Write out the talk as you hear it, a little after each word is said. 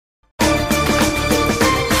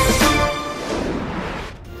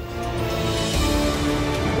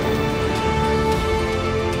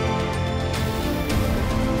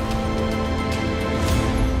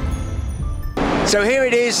So here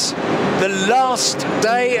it is, the last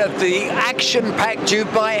day of the action-packed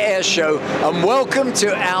Dubai Airshow, and welcome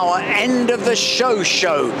to our end of the show.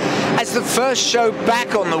 As the first show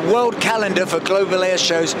back on the world calendar for global air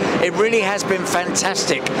shows, it really has been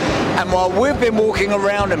fantastic. And while we've been walking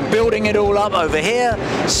around and building it all up over here,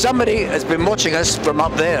 somebody has been watching us from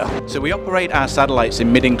up there. So we operate our satellites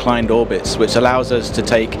in mid-inclined orbits, which allows us to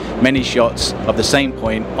take many shots of the same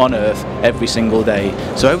point on Earth every single day.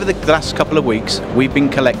 So over the last couple of weeks, we've been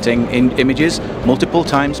collecting images multiple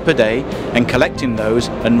times per day and collecting those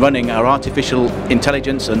and running our artificial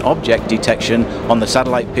intelligence and object detection on the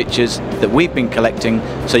satellite pictures that we've been collecting,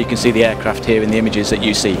 so you can see the aircraft here in the images that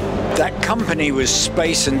you see. That company was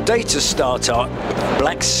space and data startup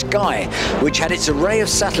Black Sky, which had its array of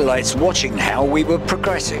satellites watching how we were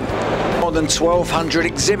progressing. More than 1,200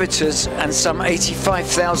 exhibitors and some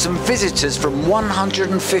 85,000 visitors from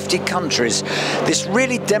 150 countries. This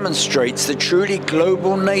really demonstrates the truly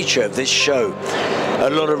global nature of this show. A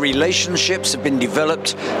lot of relationships have been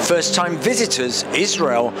developed. First-time visitors,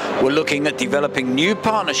 Israel, were looking at developing new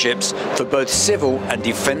partnerships for both civil and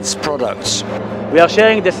defense products. We are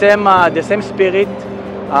sharing the same spirit,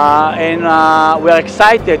 and we are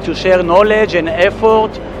excited to share knowledge and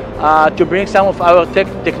effort to bring some of our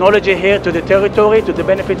technology here to the territory, to the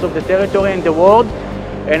benefits of the territory and the world.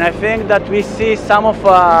 And I think that we see some of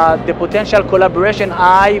the potential collaboration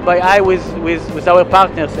eye by eye with our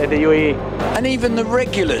partners at the UAE. And even the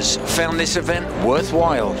regulars found this event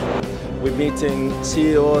worthwhile. We're meeting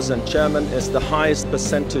CEOs and chairmen as the highest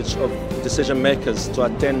percentage of decision makers to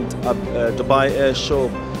attend a Dubai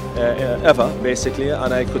Airshow ever, basically.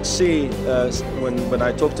 And I could see when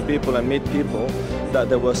I talk to people and meet people that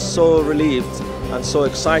they were so relieved and so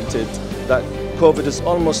excited that COVID is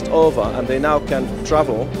almost over and they now can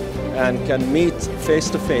travel and can meet face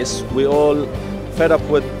to face. We all fed up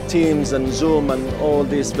with Teams and Zoom and all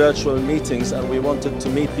these virtual meetings, and we wanted to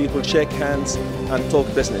meet people, shake hands and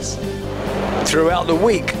talk business. Throughout the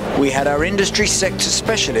week, we had our industry sector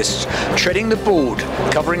specialists treading the board,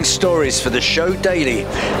 covering stories for the show daily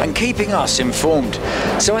and keeping us informed.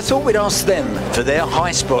 So I thought we'd ask them for their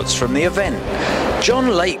high spots from the event. John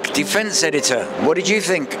Lake, defense editor, what did you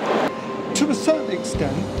think? To a certain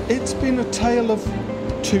extent, it's been a tale of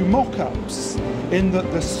two mock-ups, in that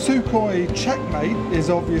the Sukhoi checkmate is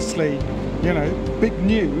obviously, you know, big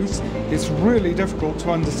news. It's really difficult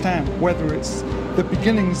to understand whether it's the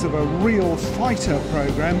beginnings of a real fighter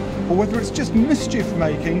program or whether it's just mischief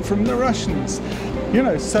making from the Russians. You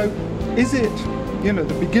know, so is it, you know,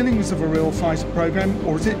 the beginnings of a real fighter program,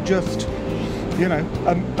 or is it just, you know,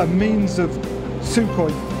 a means of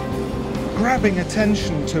Sukhoi grabbing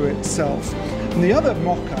attention to itself? And the other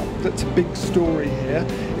mock-up that's a big story here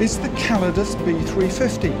is the Calidus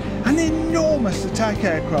B350, an enormous attack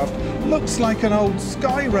aircraft, looks like an old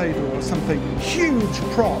Sky Raider or something, huge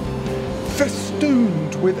prop,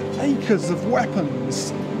 festooned with acres of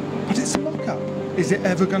weapons. But it's a mock-up. Is it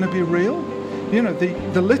ever going to be real? You know,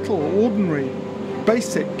 the little ordinary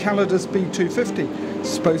basic Calidus B250 is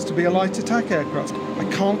supposed to be a light attack aircraft. I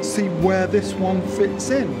can't see where this one fits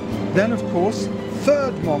in. Then of course,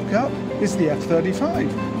 third mock-up is the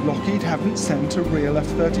F-35. Lockheed haven't sent a real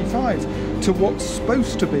F-35 to what's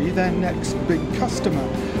supposed to be their next big customer.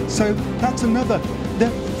 So that's another.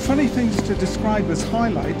 They're funny things to describe as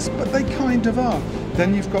highlights, but they kind of are.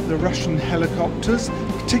 Then you've got the Russian helicopters,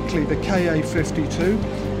 particularly the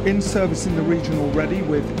Ka-52, in service in the region already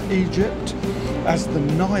with Egypt as the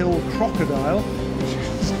Nile crocodile, which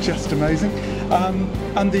is just amazing,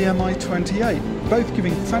 and the Mi-28, both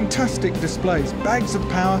giving fantastic displays, bags of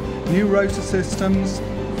power, new rotor systems,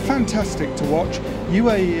 fantastic to watch.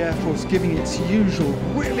 UAE Air Force giving its usual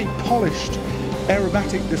really polished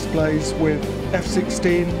aerobatic displays with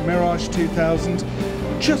F-16, Mirage 2000,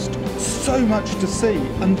 just so much to see.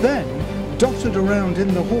 And then dotted around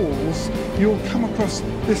in the halls, you'll come across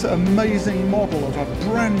this amazing model of a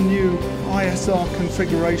brand new ISR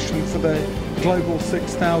configuration for the Global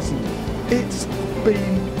 6000. It's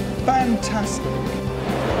been fantastic.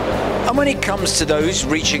 And when it comes to those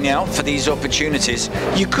reaching out for these opportunities,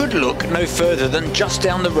 you could look no further than just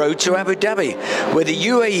down the road to Abu Dhabi, where the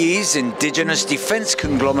UAE's indigenous defence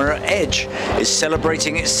conglomerate Edge is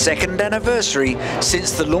celebrating its second anniversary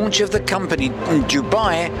since the launch of the company in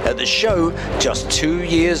Dubai at the show just 2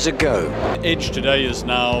 years ago. Edge today is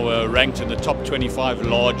now ranked in the top 25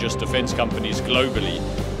 largest defence companies globally,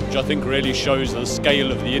 which I think really shows the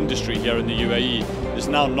scale of the industry here in the UAE is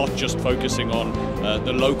now not just focusing on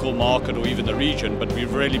the local market or even the region, but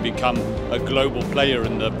we've really become a global player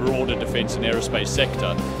in the broader defence and aerospace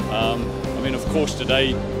sector. I mean, of course,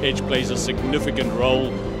 today Edge plays a significant role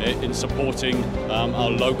in supporting our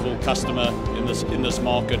local customer in this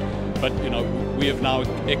market. But you know, we have now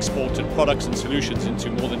exported products and solutions into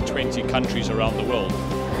more than 20 countries around the world.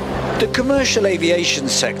 The commercial aviation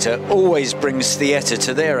sector always brings theatre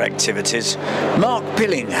to their activities. Mark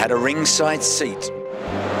Pilling had a ringside seat.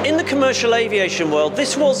 In the commercial aviation world,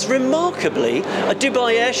 this was remarkably a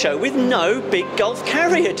Dubai Airshow with no big Gulf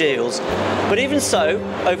carrier deals. But even so,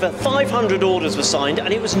 over 500 orders were signed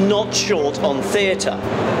and it was not short on theatre.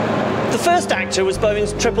 The first actor was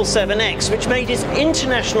Boeing's 777X, which made its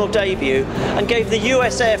international debut and gave the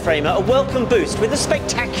US airframer a welcome boost with a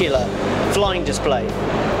spectacular flying display.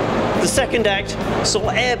 The second act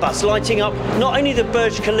saw Airbus lighting up not only the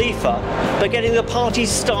Burj Khalifa, but getting the party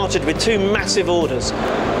started with 2 massive orders.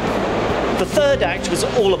 The third act was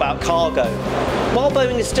all about cargo. While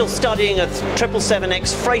Boeing is still studying a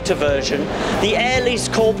 777X freighter version, the Air Lease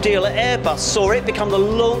Corp deal at Airbus saw it become the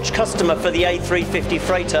launch customer for the A350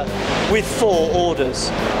 freighter with 4 orders.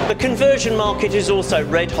 The conversion market is also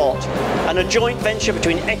red hot, and a joint venture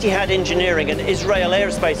between Etihad Engineering and Israel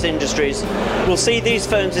Aerospace Industries will see these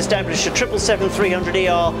firms establish a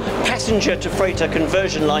 777-300ER passenger-to-freighter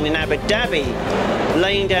conversion line in Abu Dhabi,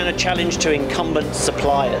 laying down a challenge to incumbent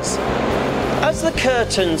suppliers. As the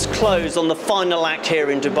curtains close on the final act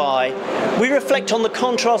here in Dubai, we reflect on the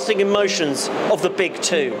contrasting emotions of the big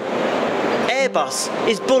two. Airbus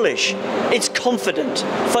is bullish, it's confident,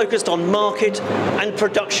 focused on market and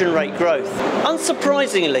production rate growth.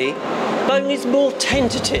 Unsurprisingly, Boeing is more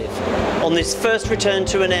tentative on this first return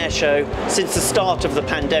to an airshow since the start of the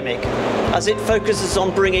pandemic, as it focuses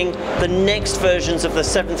on bringing the next versions of the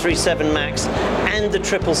 737 MAX and the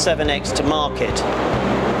 777X to market.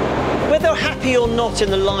 Whether happy or not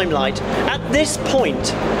in the limelight, at this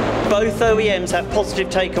point, both OEMs have positive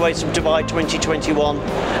takeaways from Dubai 2021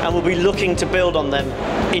 and will be looking to build on them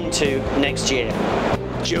into next year.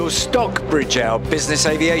 Jill Stockbridge, our business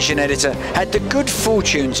aviation editor, had the good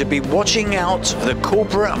fortune to be watching out for the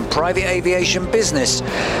corporate and private aviation business,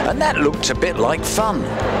 and that looked a bit like fun.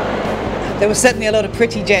 There were certainly a lot of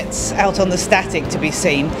pretty jets out on the static to be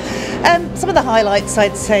seen. Some of the highlights,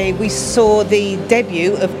 I'd say, we saw the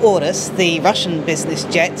debut of Airways, the Russian business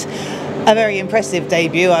jet. A very impressive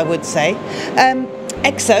debut, I would say.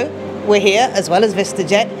 EXO were here, as well as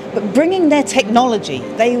VistaJet, but bringing their technology.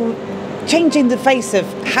 They were changing the face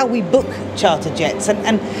of how we book charter jets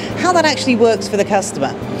and how that actually works for the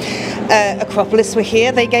customer. Acropolis were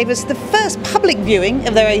here. They gave us the first public viewing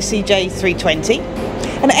of their ACJ 320.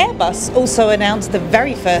 And Airbus also announced the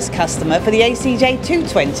very first customer for the ACJ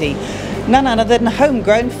 220, none other than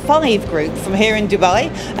homegrown 5 Group from here in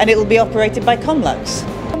Dubai, and it will be operated by Comlux.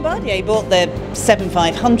 Bombardier bought their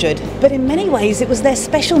 7500, but in many ways it was their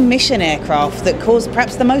special mission aircraft that caused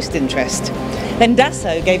perhaps the most interest. Then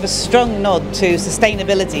Dassault gave a strong nod to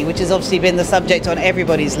sustainability, which has obviously been the subject on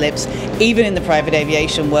everybody's lips, even in the private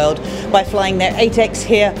aviation world, by flying their 8X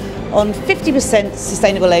here on 50%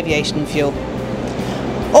 sustainable aviation fuel.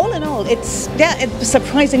 All in all, it's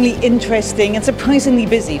surprisingly interesting and surprisingly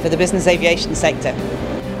busy for the business aviation sector.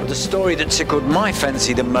 The story that tickled my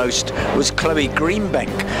fancy the most was Chloe Greenbank,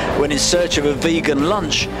 when in search of a vegan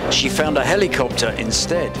lunch, she found a helicopter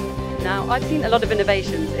instead. Now, I've seen a lot of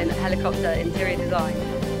innovations in helicopter interior design.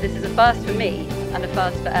 This is a first for me and a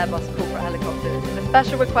first for Airbus corporate helicopters. A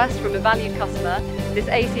special request from a valued customer, this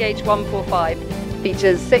ACH 145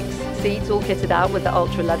 features 6 seats all kitted out with the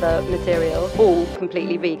ultra leather material, all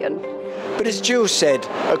completely vegan. But as Jill said,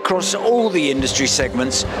 across all the industry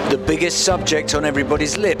segments, the biggest subject on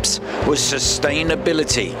everybody's lips was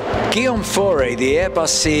sustainability. Guillaume Faury, the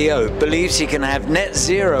Airbus CEO, believes he can have net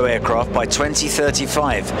zero aircraft by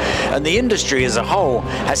 2035, and the industry as a whole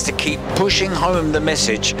has to keep pushing home the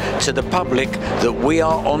message to the public that we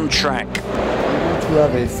are on track. We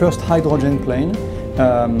have a first hydrogen plane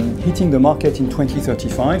hitting the market in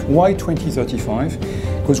 2035. Why 2035?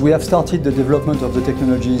 Because we have started the development of the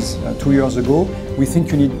technologies 2 years ago. We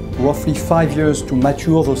think you need roughly 5 years to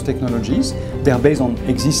mature those technologies. They are based on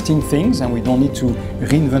existing things and we don't need to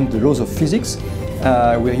reinvent the laws of physics.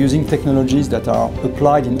 We're using technologies that are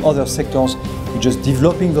applied in other sectors. We're just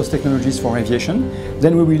developing those technologies for aviation.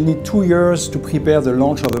 Then we will need 2 years to prepare the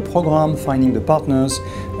launch of a program, finding the partners,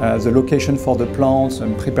 the location for the plants,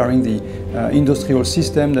 and preparing the industrial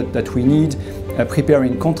system that we need,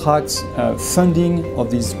 preparing contracts, funding of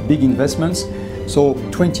these big investments. So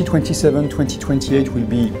 2027, 2028 will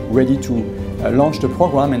be ready to launch the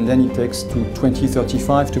program, and then it takes to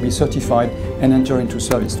 2035 to be certified and enter into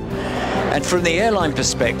service. And from the airline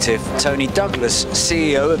perspective, Tony Douglas,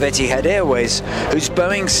 CEO of Etihad Airways, whose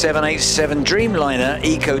Boeing 787 Dreamliner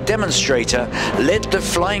Eco Demonstrator led the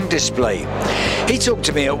flying display. He talked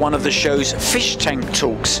to me at one of the show's Fish Tank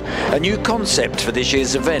Talks, a new concept for this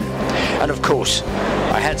year's event. And of course,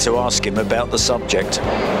 I had to ask him about the subject.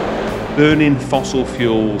 Burning fossil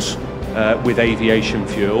fuels with aviation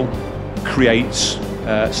fuel creates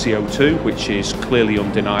CO2, which is clearly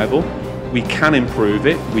undeniable. We can improve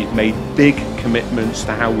it. We've made big commitments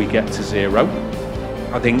to how we get to zero.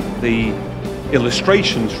 I think the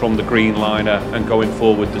illustrations from the Greenliner and going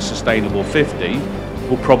forward the Sustainable 50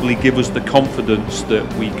 will probably give us the confidence that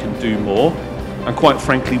we can do more, and quite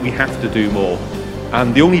frankly we have to do more.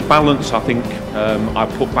 And the only balance I think I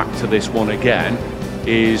put back to this one again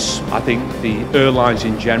is I think the airlines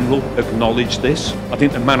in general acknowledge this. I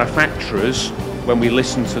think the manufacturers, when we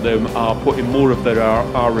listen to them, are putting more of their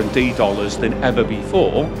R&D dollars than ever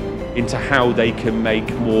before into how they can make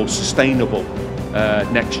more sustainable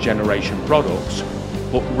next generation products.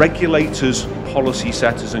 But regulators, policy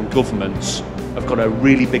setters and governments have got a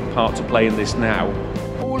really big part to play in this now.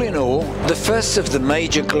 All in all, the first of the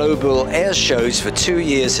major global air shows for 2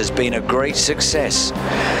 years has been a great success.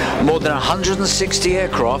 More than 160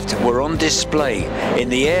 aircraft were on display in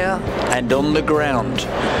the air and on the ground.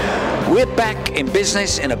 We're back in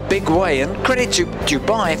business in a big way, and credit to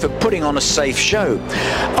Dubai for putting on a safe show.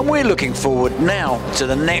 And we're looking forward now to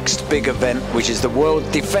the next big event, which is the World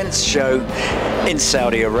Defence Show in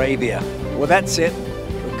Saudi Arabia. Well, that's it.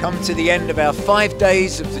 We've come to the end of our 5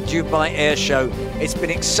 days of the Dubai Airshow. It's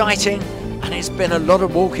been exciting and it's been a lot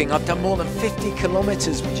of walking. I've done more than 50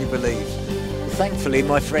 kilometres, would you believe? Thankfully,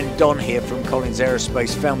 my friend Don here from Collins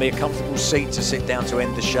Aerospace found me a comfortable seat to sit down to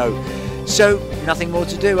end the show. So, nothing more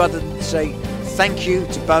to do other than say thank you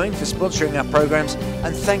to Boeing for sponsoring our programs,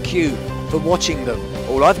 and thank you for watching them.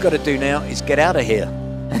 All I've got to do now is get out of here.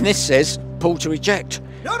 And this says, pull to eject.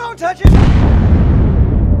 No, don't touch it!